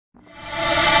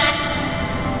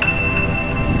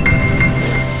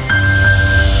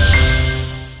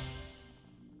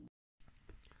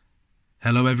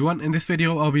Hello everyone, in this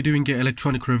video I'll be doing an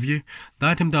electronic review. The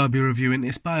item that I'll be reviewing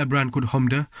is by a brand called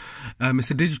Homder. It's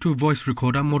a digital voice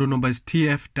recorder, model number is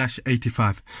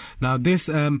TF-85. Now this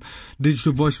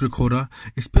digital voice recorder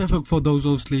is perfect for those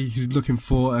obviously who's looking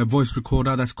for a voice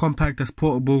recorder that's compact, that's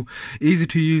portable, easy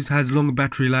to use, has long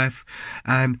battery life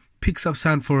and picks up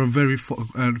sound for a very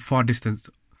far distance.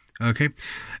 Okay,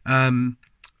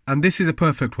 and this is a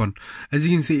perfect one. As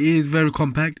you can see, it is very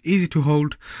compact, easy to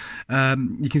hold.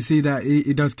 You can see that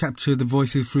it does capture the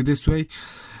voices through this way.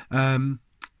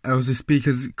 As the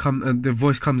speakers come, the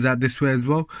voice comes out this way as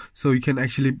well, so you can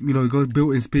actually, go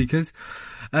built-in speakers.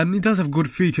 It does have good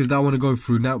features that I want to go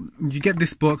through. Now, you get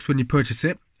this box when you purchase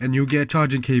it, and you'll get a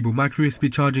charging cable, micro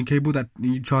USB charging cable that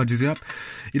charges it up.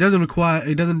 It doesn't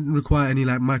require any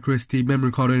like micro SD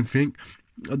memory card or anything.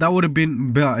 That would have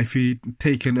been better if you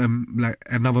taken like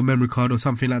another memory card or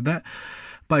something like that,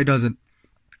 but it doesn't.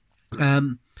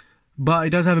 But it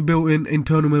does have a built-in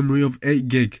internal memory of 8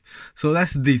 gig, so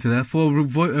that's decent. For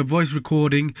voice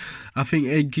recording, I think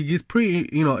 8 gig is pretty,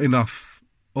 enough.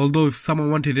 Although if someone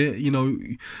wanted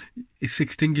it,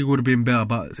 16 gig would have been better,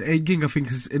 but 8 gig I think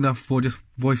is enough for just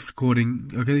voice recording.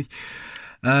 Okay.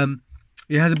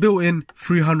 It has a built-in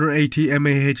 380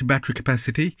 mAh battery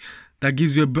capacity. That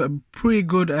gives you a pretty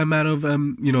good amount of,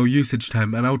 usage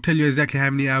time. And I'll tell you exactly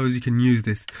how many hours you can use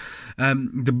this.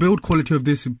 The build quality of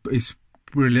this is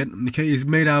brilliant. Okay, it's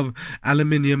made out of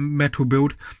aluminium metal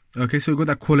build. Okay, so you've got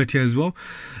that quality as well.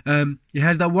 It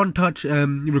has that one-touch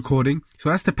recording. So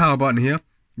that's the power button here.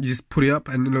 You just put it up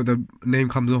and, the name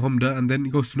comes on Homder and then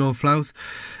it goes to no flaws.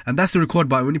 And that's the record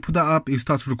button. When you put that up, it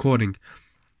starts recording.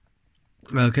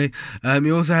 Okay,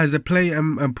 it also has the play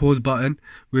and pause button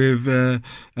with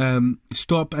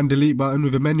stop and delete button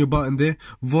with a menu button there,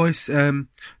 voice, the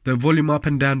volume up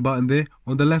and down button there.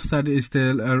 On the left side is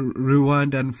the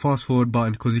rewind and fast forward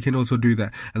button, because you can also do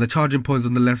that, and the charging points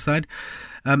on the left side.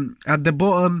 At the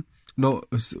bottom, no,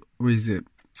 where is it?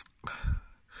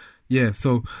 Yeah,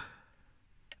 so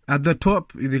at the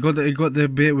top, you got the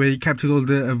bit where you captures all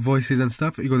the voices and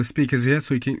stuff. You got the speakers here,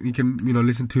 so you can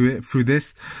listen to it through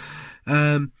this.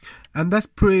 And that's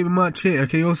pretty much it.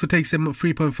 Okay, it also takes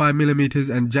 3.5 millimeters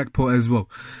and jack port as well.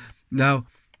 Now,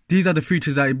 these are the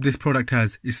features that this product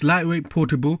has. It's lightweight,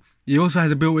 portable. It also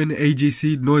has a built-in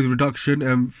AGC noise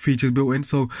reduction features built in,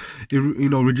 so it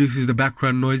reduces the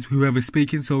background noise whoever's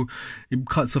speaking. So it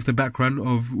cuts off the background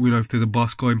of if there's a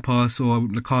bus going past or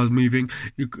the car's moving,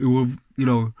 it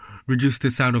will reduce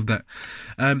the sound of that.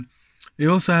 It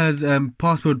also has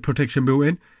password protection built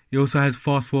in. It also has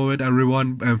fast forward and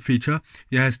rewind feature.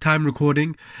 It has time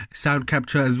recording, sound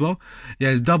capture as well. It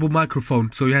has double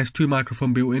microphone, so it has 2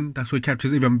 microphones built in. That's why it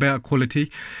captures even better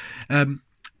quality. The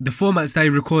formats that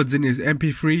it records in is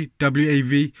MP3,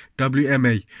 WAV,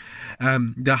 WMA.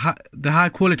 The high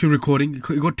quality recording,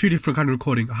 you got 2 different kind of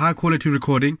recording: high quality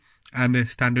recording and a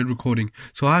standard recording.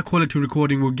 So high quality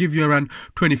recording will give you around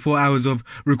 24 hours of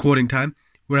recording time,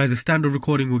 whereas a standard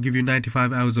recording will give you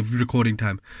 95 hours of recording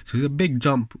time. So it's a big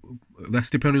jump. That's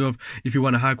depending on if you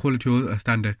want a high quality or a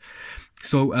standard.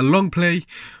 So a long play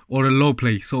or a low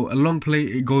play. So a long play,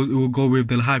 it will go with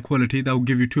the high quality. That will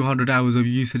give you 200 hours of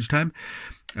usage time.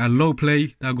 A low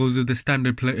play, that goes with the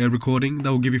standard recording.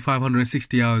 That will give you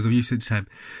 560 hours of usage time.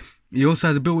 It also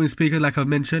has a built-in speaker, like I've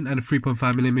mentioned, and a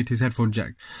 3.5mm headphone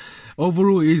jack.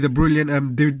 Overall, it is a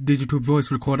brilliant digital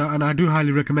voice recorder, and I do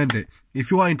highly recommend it.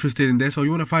 If you are interested in this or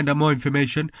you want to find out more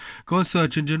information, go on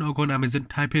search engine or go on Amazon,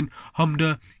 type in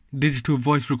Homder digital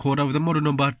voice recorder with the model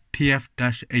number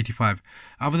TF-85.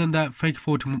 Other than that, thank you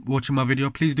for watching my video.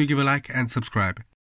 Please do give a like and subscribe.